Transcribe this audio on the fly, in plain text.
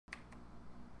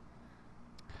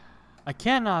I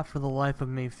cannot for the life of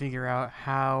me figure out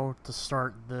how to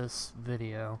start this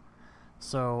video.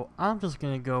 So I'm just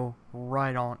gonna go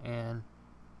right on in.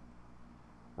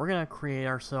 We're gonna create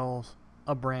ourselves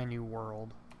a brand new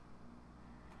world.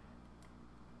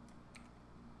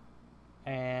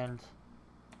 And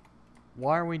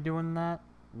why are we doing that?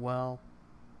 Well,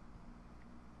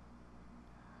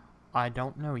 I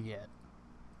don't know yet.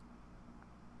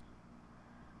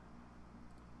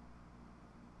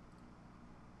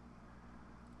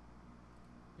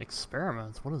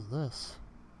 Experiments? What is this?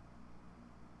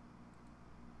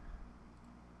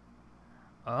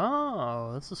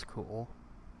 Oh, this is cool.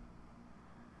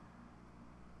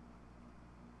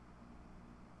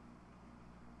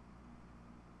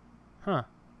 Huh.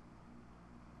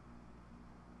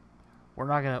 We're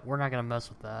not gonna mess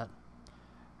with that.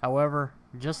 However,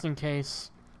 just in case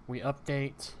we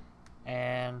update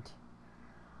and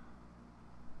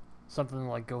something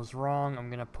like goes wrong, I'm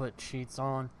gonna put cheats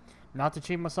on. Not to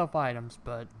cheat myself items,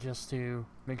 but just to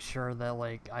make sure that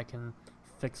like I can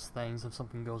fix things if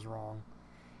something goes wrong.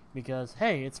 Because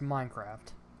hey, it's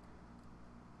Minecraft.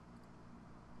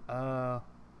 Blah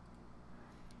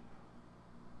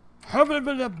blah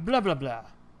blah blah blah blah.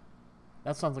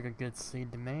 That sounds like a good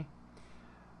seed to me.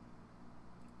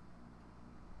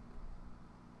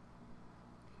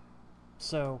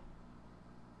 So,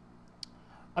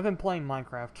 I've been playing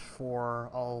Minecraft for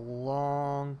a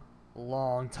long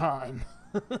time.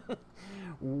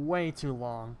 Way too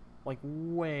long. Like,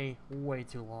 way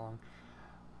too long.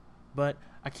 But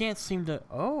I can't seem to...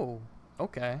 Oh,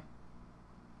 okay.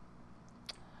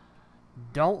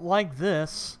 Don't like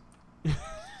this.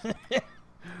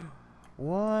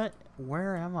 What?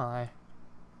 Where am I?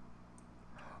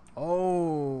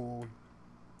 Oh,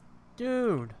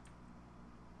 dude.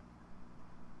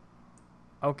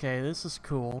 Okay, this is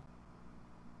cool.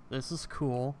 This is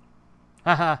cool.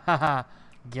 Ha ha ha.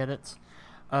 Get it?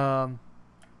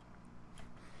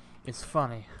 It's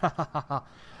funny.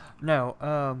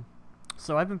 No,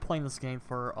 so I've been playing this game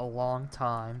for a long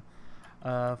time.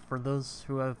 For those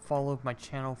who have followed my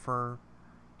channel for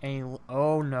any...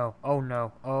 Oh no, oh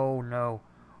no, oh no.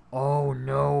 Oh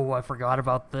no, I forgot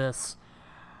about this.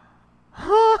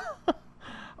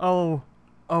 Oh,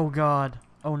 oh god,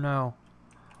 oh no.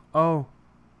 Oh.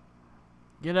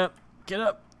 Get up, get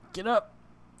up, get up.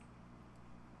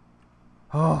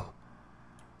 Oh.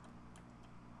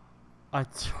 I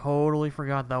totally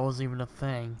forgot that was even a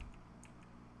thing.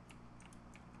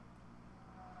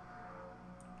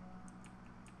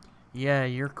 Yeah,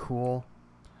 you're cool.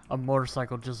 A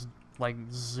motorcycle just, like,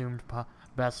 zoomed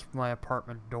past my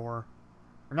apartment door.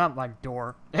 Or not my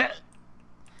door.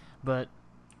 But...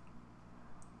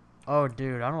 Oh,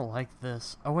 dude, I don't like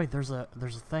this. Oh, wait, there's a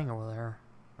thing over there.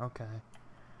 Okay.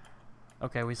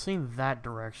 Okay, we've seen that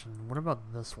direction. What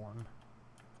about this one?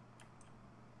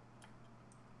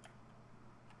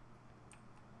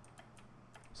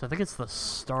 So I think it's the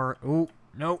start. Ooh,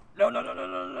 no, no, no, no, no,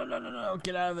 no, no, no, no, no!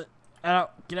 Get out of it!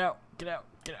 Out! Get out! Get out!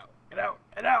 Get out! Get out!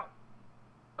 Get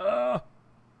out!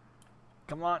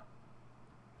 Come on!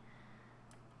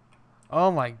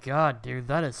 Oh my god, dude,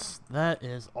 that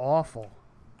is awful.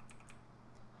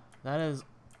 That is.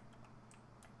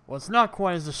 Well, it's not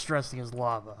quite as distressing as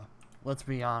lava. Let's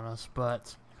be honest,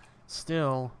 but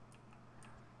still,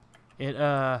 it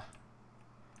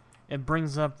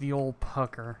brings up the old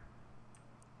pucker.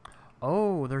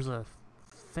 Oh, there's a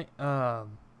thing.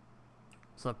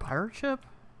 Is it a pirate ship?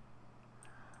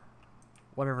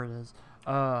 Whatever it is.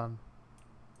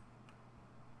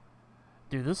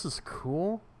 Dude, this is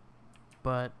cool,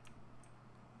 but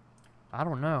I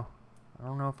don't know. I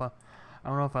don't know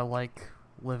if I like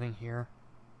living here.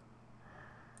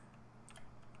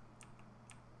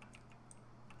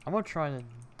 I'm gonna try to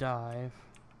dive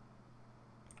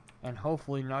and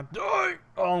hopefully not die.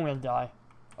 Oh, I'm gonna die.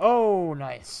 Oh,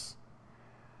 nice.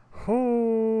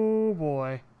 Oh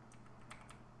boy.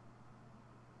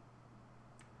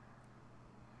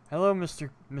 Hello,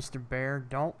 Mr. Bear.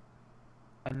 Don't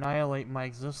annihilate my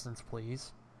existence,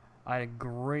 please. I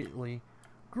greatly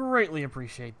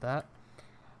appreciate that.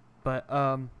 But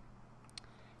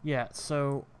yeah,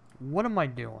 so what am I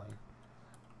doing?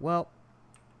 Well,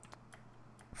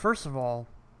 first of all,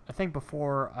 I think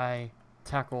before I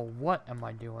tackle what am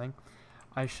I doing,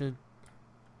 I should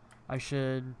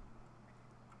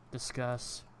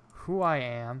discuss who I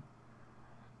am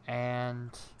and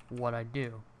what I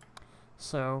do.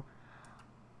 So,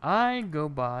 I go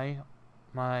by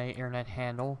my internet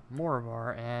handle,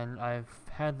 Morecraft, and I've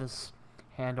had this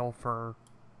handle for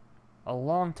a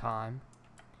long time.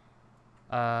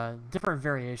 Different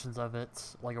variations of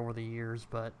it, like over the years,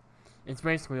 but it's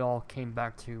basically all came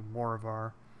back to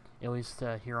Morecraft. at least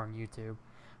here on YouTube.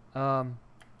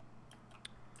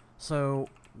 So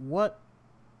what,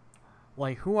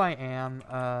 like, who I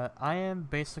am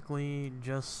basically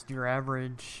just your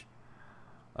average,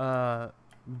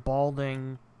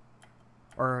 balding,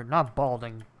 or not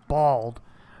balding, bald,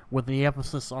 with the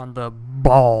emphasis on the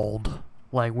bald,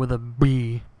 like with a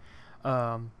B,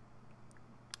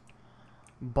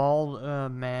 bald,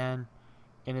 man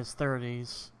in his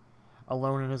 30s,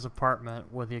 alone in his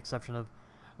apartment, with the exception of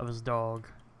his dog,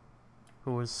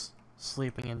 who was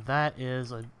sleeping, and that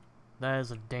is a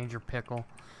danger pickle.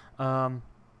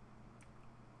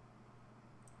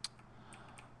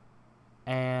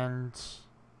 And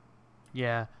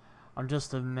yeah, I'm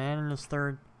just a man in his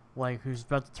who's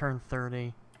about to turn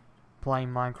 30, playing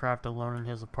Minecraft alone in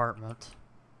his apartment.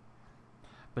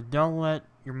 But don't let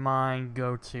your mind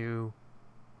go to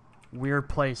weird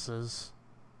places,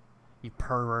 you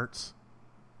perverts.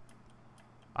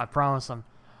 I promise I'm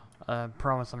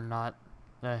not.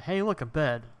 Hey, look, a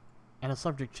bed and a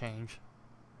subject change.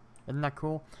 Isn't that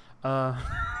cool? No,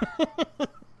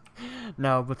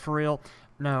 but for real,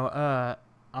 no,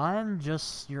 I'm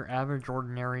just your average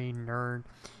ordinary nerd,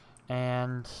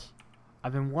 and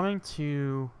I've been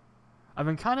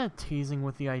kind of teasing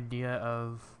with the idea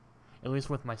of, at least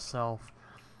with myself,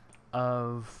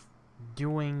 of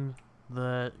doing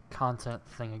the content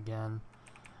thing again.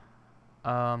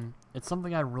 It's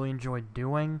something I really enjoy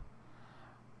doing.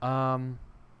 Like,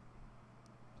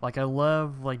 I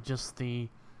love, like, just the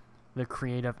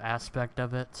creative aspect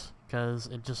of it, because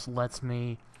it just lets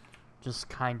me just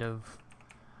kind of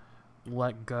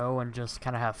let go and just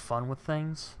kind of have fun with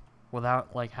things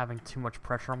without, like, having too much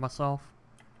pressure on myself.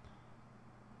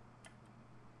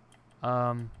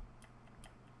 I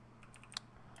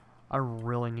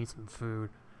really need some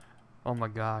food. Oh my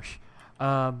gosh.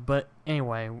 But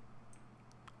anyway,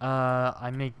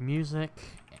 I make music,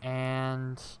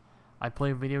 and I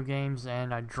play video games,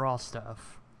 and I draw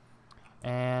stuff.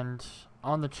 And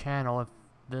on the channel, if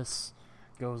this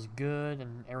goes good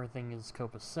and everything is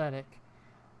copacetic,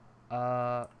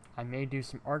 I may do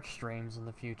some art streams in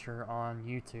the future on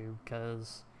YouTube,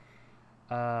 because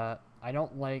I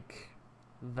don't like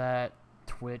that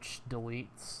Twitch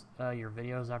deletes your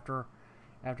videos after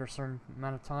a certain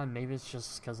amount of time. Maybe it's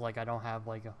just because, like, I don't have,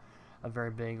 like, a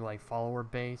very big, like, follower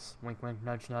base. Wink, wink,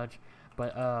 nudge, nudge.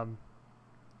 But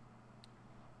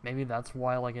maybe that's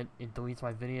why, like, it deletes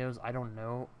my videos. I don't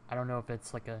know. I don't know if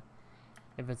it's like a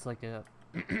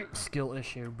skill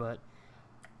issue, but,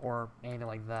 or anything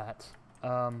like that.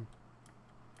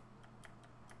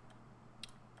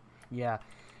 Yeah,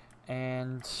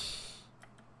 and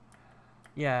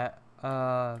yeah,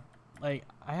 like,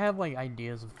 I have, like,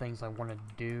 ideas of things I want to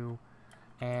do,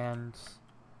 and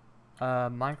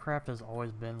Minecraft has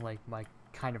always been, like, my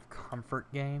kind of comfort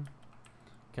game,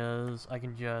 because I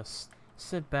can just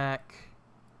sit back,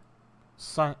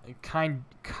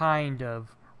 kind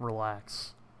of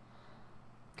relax,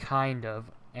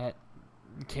 and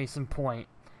case in point,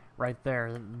 right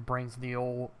there, that brings the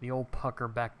old pucker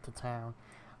back to town.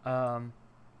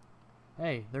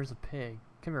 Hey, there's a pig.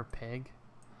 Come here, pig.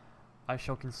 I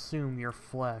shall consume your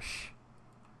flesh.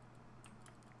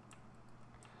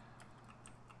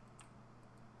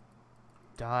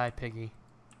 Die, piggy.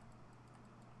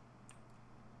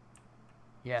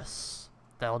 Yes,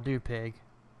 that'll do, pig.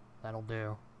 That'll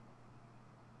do.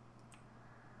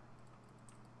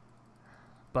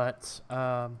 But,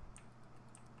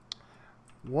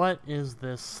 what is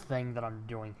this thing that I'm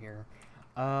doing here?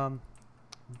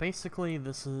 Basically,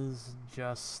 this is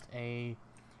just a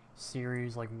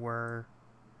series, like, where,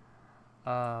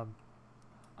 I'm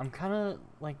kind of,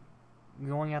 like,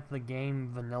 going at the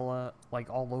game vanilla, like,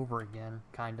 all over again,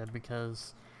 kind of,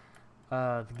 because,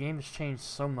 the game has changed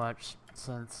so much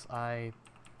since I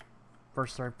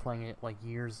first started playing it, like,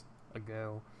 years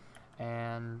ago,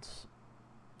 and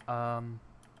I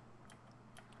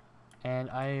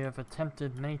have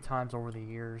attempted many times over the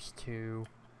years to,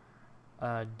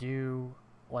 do,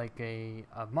 like, a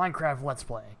Minecraft Let's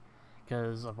Play,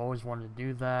 because I've always wanted to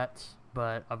do that,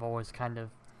 but I've always kind of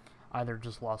either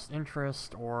just lost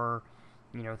interest, or,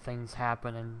 you know, things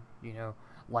happen and, you know,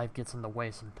 life gets in the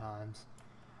way sometimes.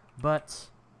 But,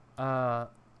 I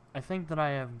think that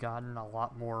I have gotten a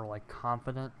lot more, like,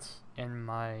 confident in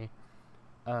my,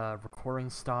 recording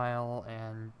style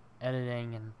and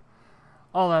editing and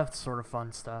all that sort of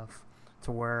fun stuff,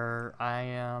 to where I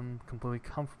am completely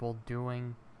comfortable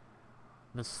doing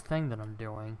this thing that I'm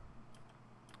doing.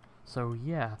 So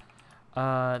yeah,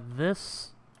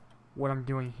 what I'm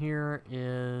doing here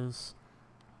is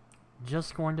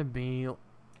just going to be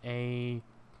a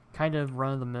kind of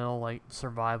run-of-the-mill, like,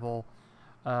 survival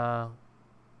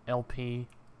LP,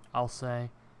 I'll say.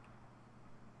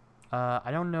 I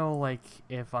don't know, like,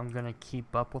 if I'm gonna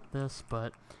keep up with this,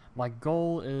 but my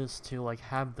goal is to, like,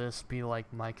 have this be,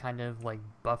 like, my kind of, like,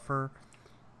 buffer,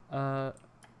 thing,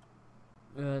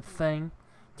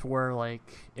 to where,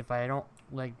 like, if I don't,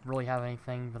 like, really have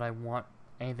anything that I want,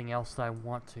 anything else that I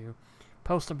want to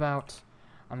post about,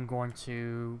 I'm going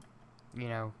to, you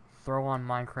know, throw on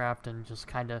Minecraft and just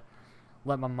kind of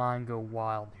let my mind go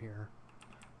wild here.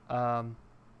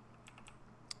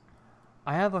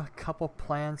 I have a couple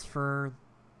plans for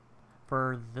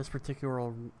this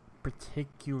particular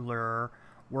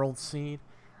world seed,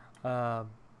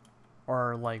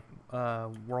 or like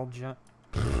world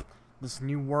this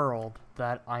new world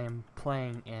that I am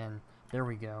playing in. There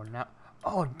we go. Now,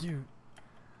 oh dude,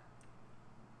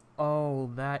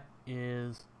 oh that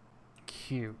is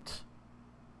cute.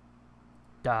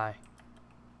 Die.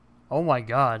 Oh my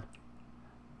god,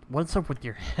 what's up with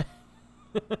your head?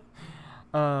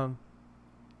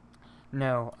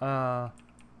 No,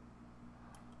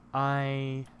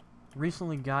 I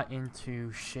recently got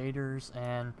into shaders,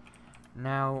 and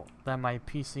now that my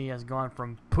PC has gone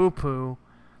from poo-poo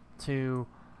to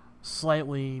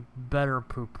slightly better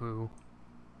poo-poo,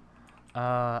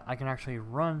 I can actually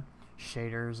run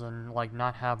shaders and, like,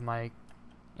 not have my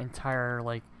entire,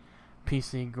 like,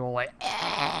 PC go, like,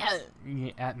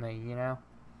 at me, you know?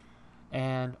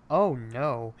 And, oh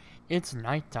no, it's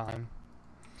nighttime.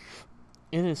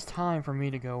 It is time for me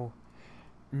to go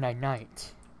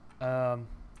night-night. While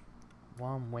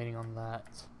I'm waiting on that.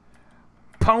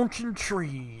 Punching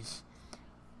trees!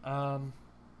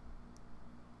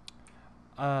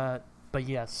 But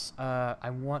yes, I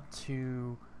want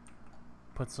to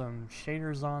put some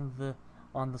shaders on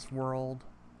this world.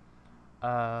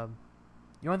 The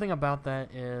only thing about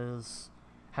that is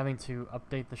having to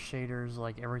update the shaders,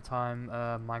 like, every time,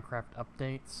 Minecraft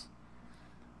updates,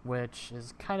 which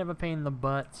is kind of a pain in the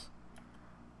butt,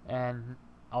 and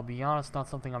I'll be honest, not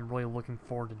something I'm really looking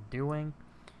forward to doing.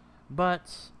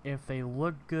 But if they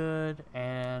look good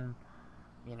and,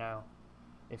 you know,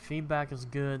 if feedback is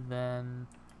good, then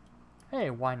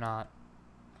hey, why not?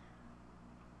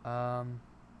 I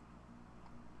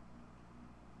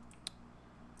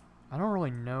don't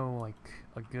really know, like,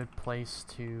 a good place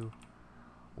to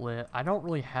live. I don't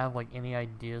really have, like, any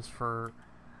ideas for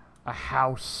a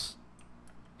house.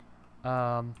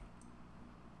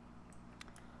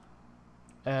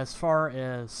 As far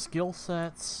as skill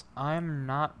sets, I'm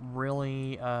not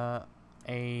really a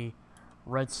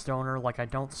redstoner. Like, I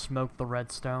don't smoke the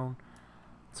redstone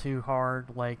too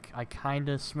hard. Like, I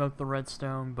kinda smoke the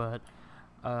redstone, but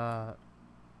I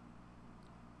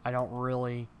don't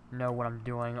really know what I'm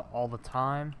doing all the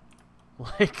time.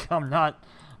 Like, I'm not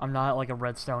like a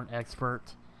redstone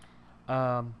expert.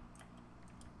 I'm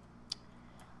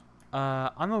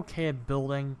okay at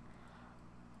building.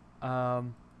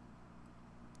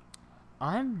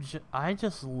 I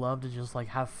just love to just, like,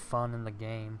 have fun in the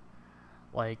game.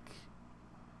 Like,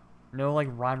 no, like,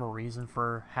 rhyme or reason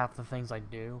for half the things I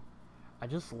do. I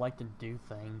just like to do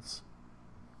things.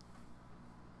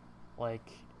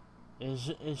 Like,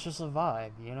 it's just a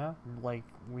vibe, you know? Like,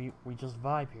 we just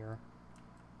vibe here.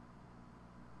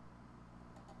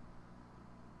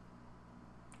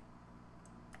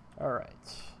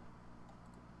 Alright.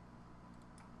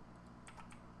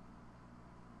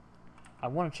 I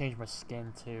want to change my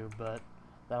skin too, but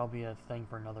that'll be a thing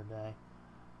for another day.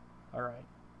 Alright.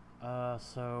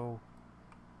 So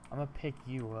I'm gonna pick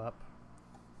you up,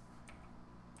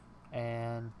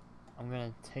 and I'm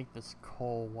gonna take this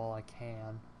coal while I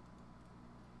can.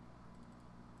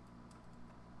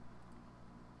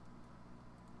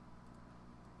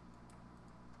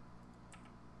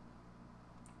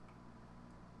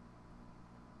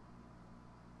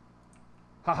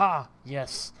 Haha!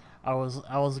 Yes! I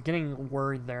was getting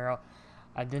worried there.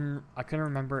 I couldn't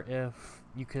remember if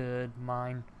you could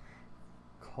mine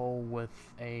coal with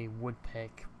a wood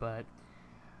pick, but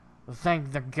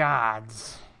thank the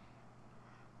gods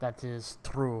that is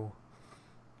true.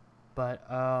 But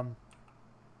I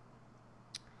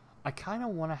kind of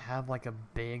want to have, like, a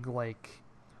big, like,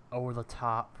 over the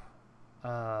top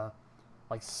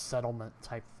like settlement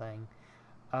type thing.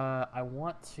 I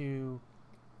want to,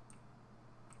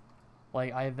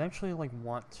 like, I eventually, like,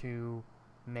 want to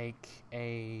make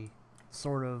a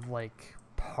sort of, like,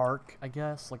 park, I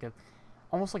guess, like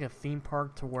almost like a theme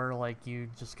park, to where, like, you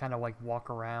just kind of, like, walk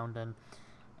around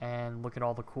and look at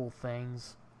all the cool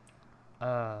things.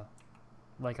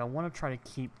 Like, I want to try to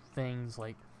keep things,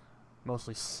 like,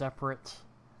 mostly separate,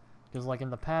 because, like, in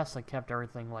the past, I kept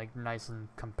everything, like, nice and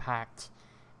compact,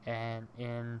 and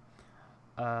in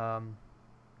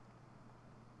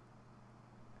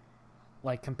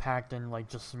like compact in like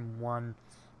just in one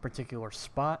particular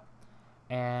spot,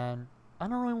 and I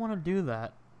don't really want to do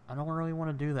that. I don't really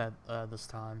want to do that this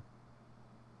time.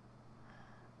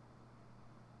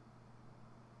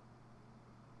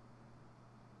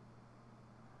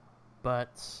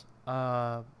 But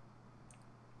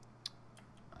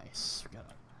nice. We got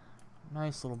a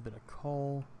nice little bit of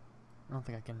coal. I don't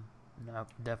think I can. No,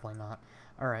 definitely not.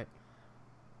 All right.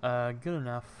 Good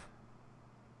enough.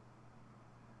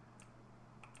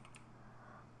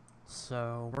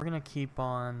 So we're gonna keep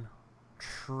on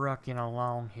trucking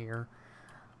along here.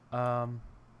 I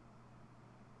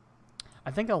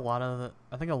think a lot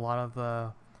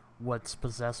of what's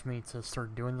possessed me to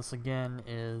start doing this again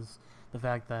is the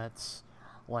fact that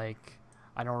like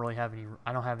I don't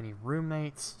have any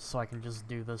roommates, so I can just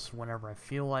do this whenever I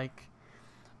feel like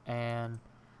and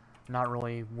not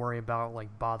really worry about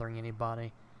like bothering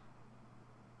anybody.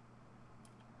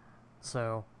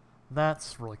 So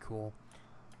that's really cool.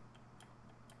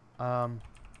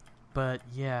 But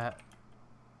yeah,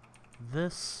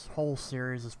 this whole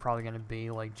series is probably going to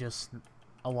be like just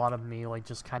a lot of me like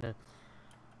just kind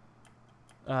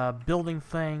of building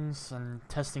things and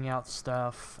testing out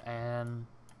stuff, and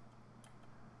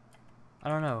I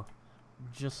don't know,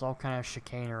 just all kind of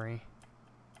chicanery.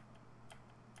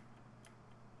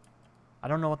 I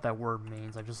don't know what that word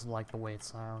means, I just like the way it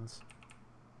sounds.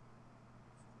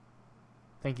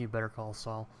 Thank you, Better Call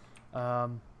Saul.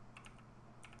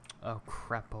 Oh,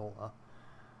 crapola.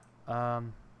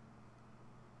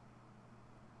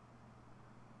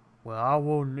 Well, I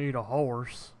will need a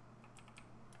horse.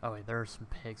 Oh, wait, there's some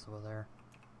pigs over there.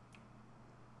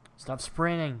 Stop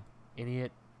sprinting,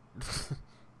 idiot.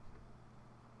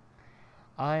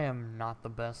 I am not the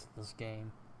best at this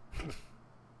game.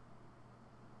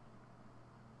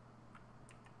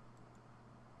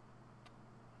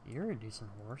 You're a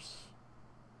decent horse.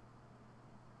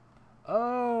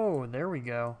 Oh, there we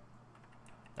go.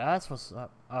 That's what's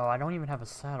up. Oh, I don't even have a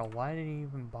saddle. Why did he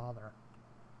even bother?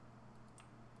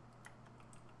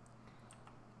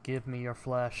 Give me your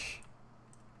flesh.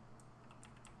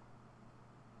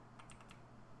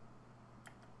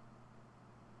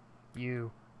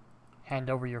 You. Hand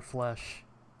over your flesh.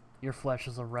 Your flesh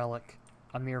is a relic.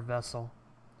 A mere vessel.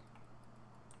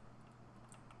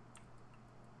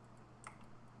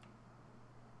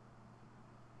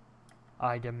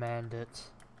 I demand it.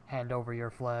 Hand over your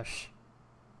flesh.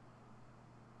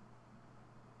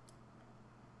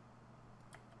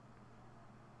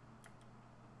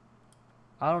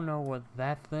 I don't know what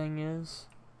that thing is.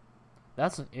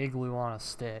 That's an igloo on a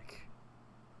stick.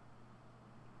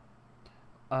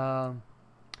 Oh,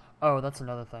 that's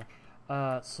another thing.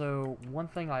 So one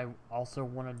thing I also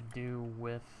want to do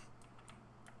with,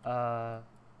 at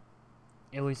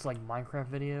least like Minecraft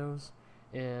videos,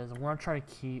 is I want to try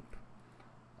to keep,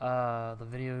 the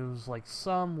videos like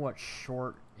somewhat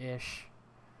short-ish.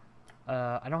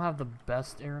 I don't have the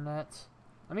best internet.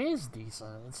 I mean, it's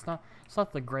decent. It's not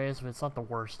the greatest, but it's not the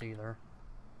worst either.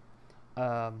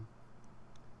 Not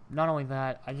only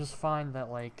that, I just find that,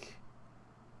 like,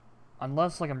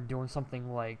 unless, like, I'm doing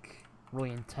something, like,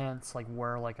 really intense, like,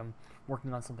 where, like, I'm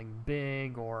working on something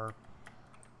big, or,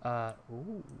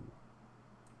 ooh,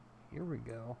 here we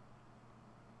go.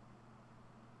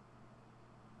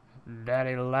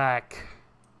 Daddy lack.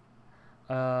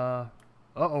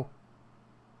 Uh-oh.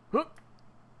 Huh.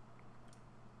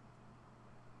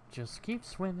 Just keep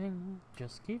swimming.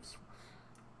 Just keep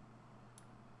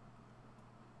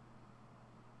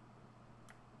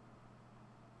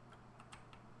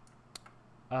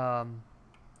what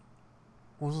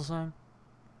was I saying?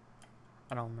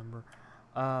 I don't remember.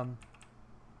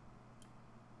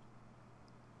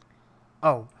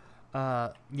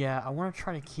 Yeah, I want to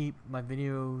try to keep my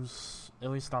videos, at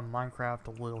least on Minecraft,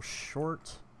 a little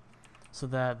short, so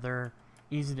that they're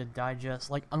easy to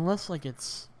digest. Like, unless I'm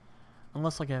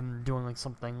doing like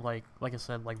something like I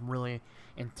said, like really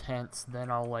intense, then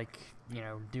I'll like, you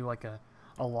know, do like a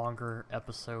longer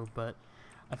episode. But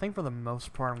I think for the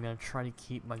most part, I'm gonna try to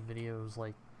keep my videos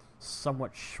like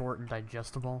somewhat short and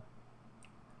digestible,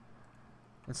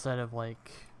 instead of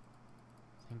like,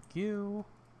 thank you.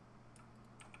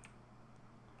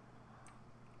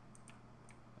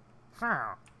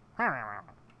 Mana.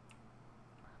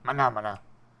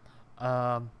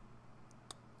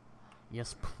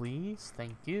 Yes, please.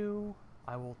 Thank you.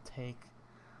 I will take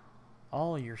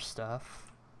all your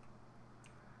stuff.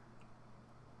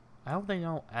 I hope they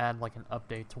don't add like an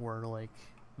update to where like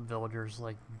villagers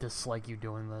like dislike you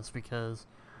doing this, because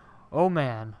oh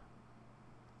man.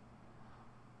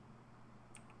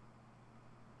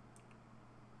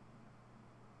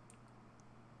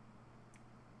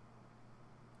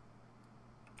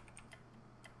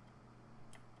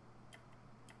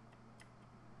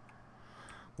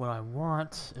 What I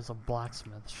want is a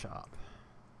blacksmith shop.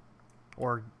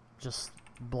 Or just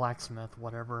blacksmith,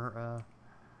 whatever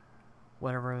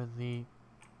the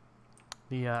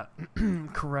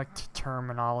correct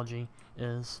terminology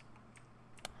is.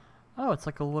 Oh, it's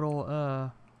like a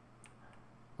little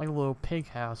pig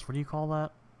house. What do you call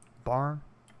that? Barn?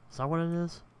 Is that what it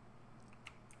is?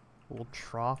 A little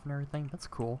trough and everything. That's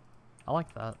cool. I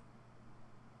like that.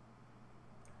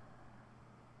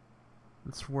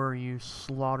 That's where you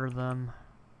slaughter them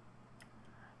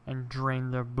and drain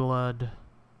their blood.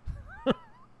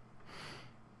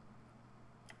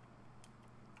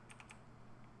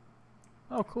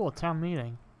 Oh, cool, a town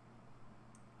meeting.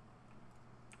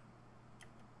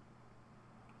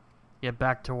 Get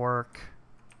back to work.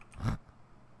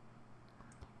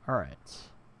 Alright.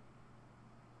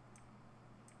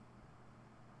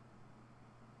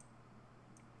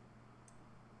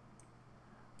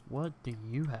 What do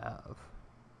you have?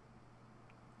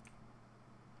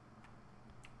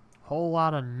 Whole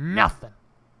lot of nothing.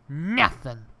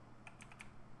 Nothing.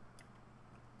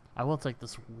 I will take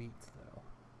this wheat, though.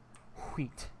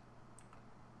 Wheat.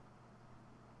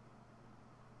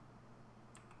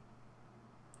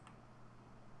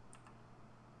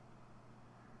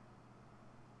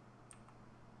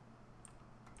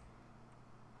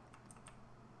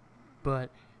 But,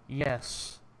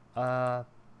 yes.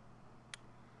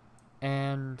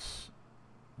 And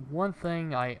one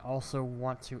thing I also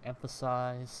want to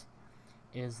emphasize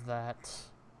is that,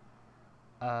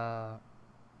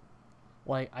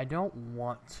 like, I don't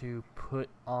want to put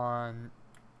on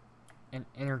an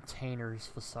entertainer's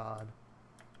facade.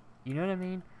 You know what I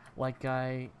mean? Like,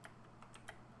 I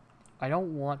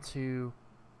don't want to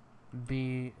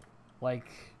be, like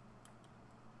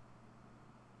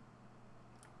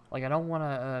I don't want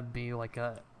to be like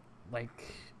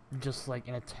just like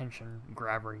an attention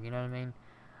grabber, you know what I mean?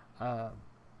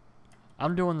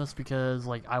 I'm doing this because,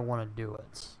 like, I want to do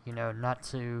it, you know, not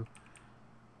to,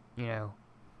 you know,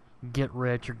 get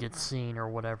rich or get seen or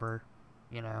whatever,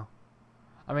 you know.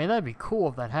 I mean, that'd be cool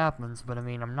if that happens, but I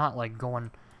mean, I'm not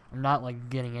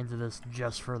getting into this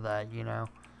just for that, you know.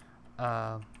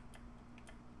 But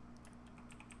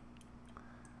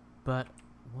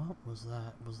what was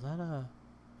that? Was that a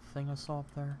thing I saw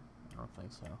up there? I don't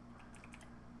think so.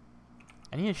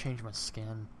 I need to change my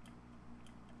skin.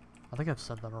 I think I've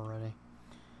said that already.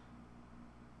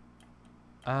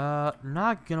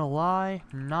 Not gonna lie,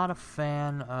 not a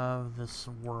fan of this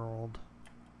world.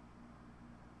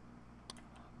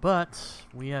 But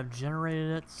we have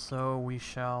generated it, so we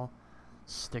shall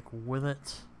stick with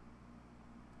it.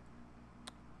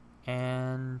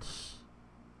 And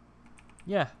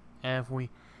yeah, if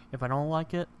I don't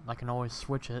like it, I can always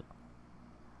switch it.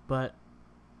 But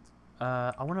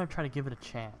I want to try to give it a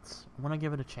chance.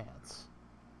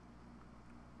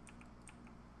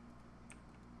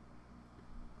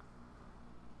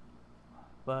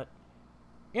 But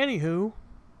anywho,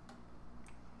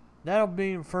 that'll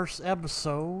be the first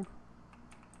episode.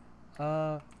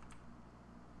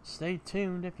 Stay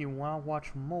tuned if you want to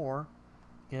watch more,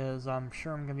 because I'm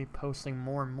sure I'm going to be posting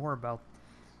more and more about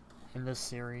in this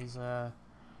series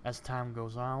as time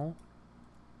goes on.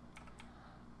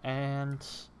 And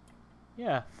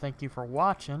yeah, thank you for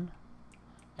watching,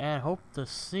 and hope to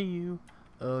see you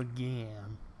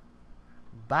again.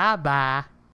 Bye bye.